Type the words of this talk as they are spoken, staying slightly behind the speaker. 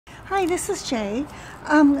Hi, this is Jay.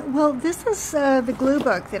 Well, this is the glue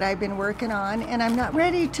book that I've been working on, and I'm not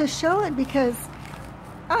ready to show it because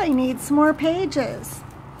I need some more pages.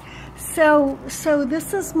 So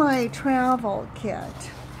this is my travel kit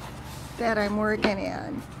that I'm working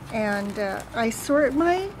in, and I sort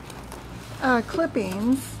my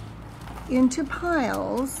clippings into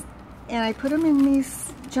piles, and I put them in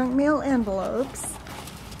these junk mail envelopes.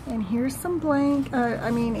 And here's some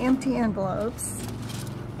empty envelopes.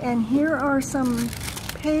 And here are some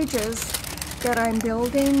pages that I'm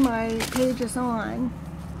building my pages on.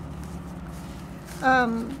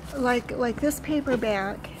 Like this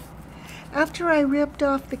paperback. After I ripped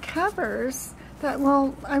off the covers, thought,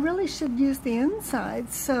 well, I really should use the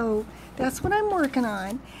inside, so that's what I'm working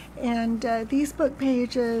on. And these book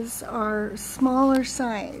pages are smaller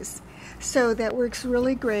size, so that works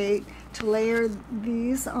really great to layer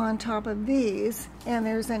these on top of these, and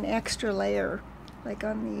there's an extra layer like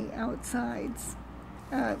on the outsides,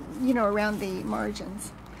 around the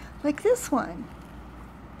margins, like this one.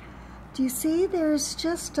 Do you see there's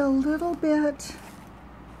just a little bit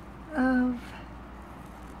of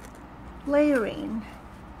layering?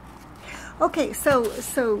 Okay, so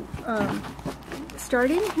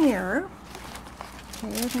starting here, okay,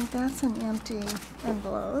 I think that's an empty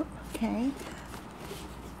envelope, okay.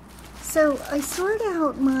 So I sort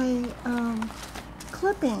out my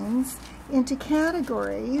clippings into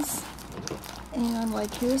categories, and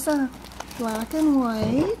like here's a black and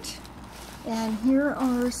white, and here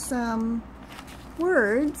are some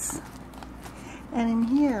words, and in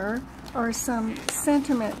here are some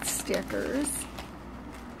sentiment stickers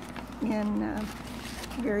in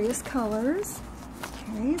various colors.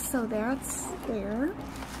 Okay, so that's there,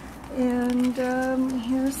 and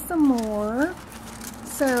here's some more.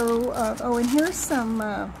 So, and here's some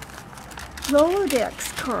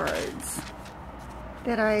Rolodex cards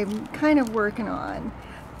that I'm kind of working on.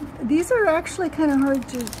 These are actually kind of hard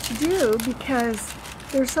to do because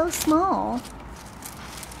they're so small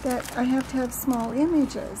that I have to have small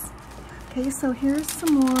images. Okay, so here's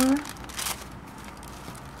some more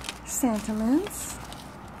sentiments.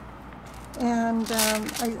 And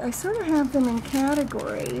I sort of have them in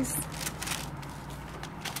categories.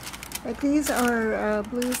 Like these are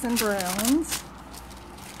blues and browns.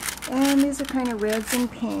 And these are kind of reds and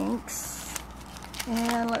pinks.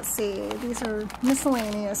 And let's see, these are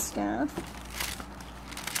miscellaneous stuff.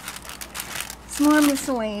 Some more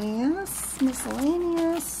miscellaneous.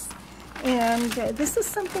 And this is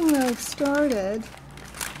something that I've started.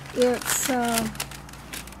 It's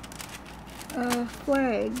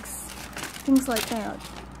flags, things like that.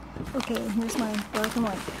 Okay, here's my black and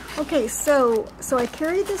white. Okay, so I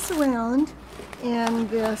carry this around in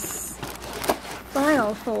this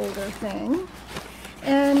file folder thing,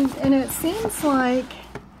 and it seems like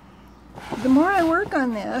the more I work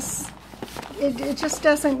on this, it just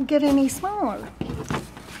doesn't get any smaller.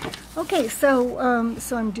 Okay, so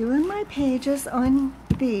I'm doing my pages on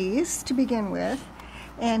these to begin with,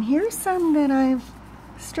 and here's some that I've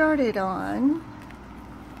started on,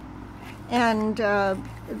 and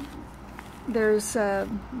there's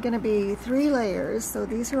going to be 3 layers, so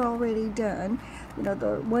these are already done.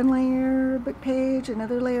 The one layer book page,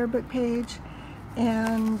 another layer book page,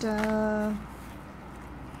 and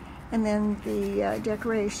then the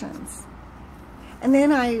decorations. And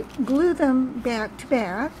then I glue them back to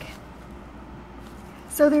back,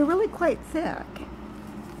 so they're really quite thick.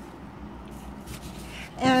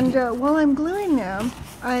 And while I'm gluing them,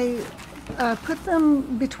 I put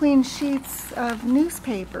them between sheets of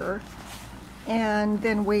newspaper and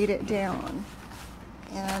then weight it down,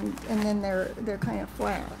 and then they're kind of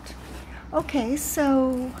flat. Okay,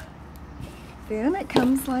 so then it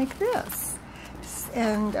comes like this.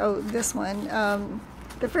 And this one,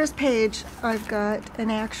 the first page, I've got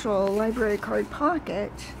an actual library card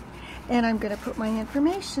pocket, and I'm going to put my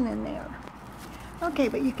information in there. Okay,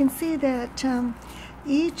 but you can see that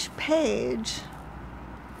each page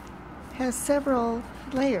has several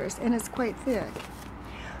layers, and it's quite thick.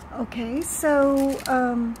 Okay, so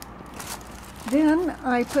then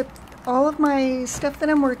I put all of my stuff that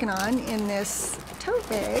I'm working on in this tote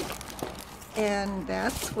bag, and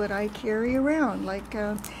that's what I carry around. Like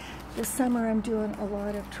this summer I'm doing a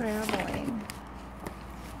lot of traveling.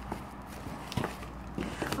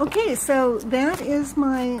 Okay, so that is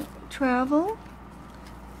my travel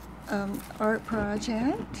art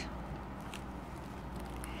project,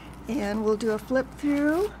 and we'll do a flip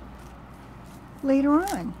through later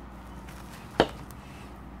on.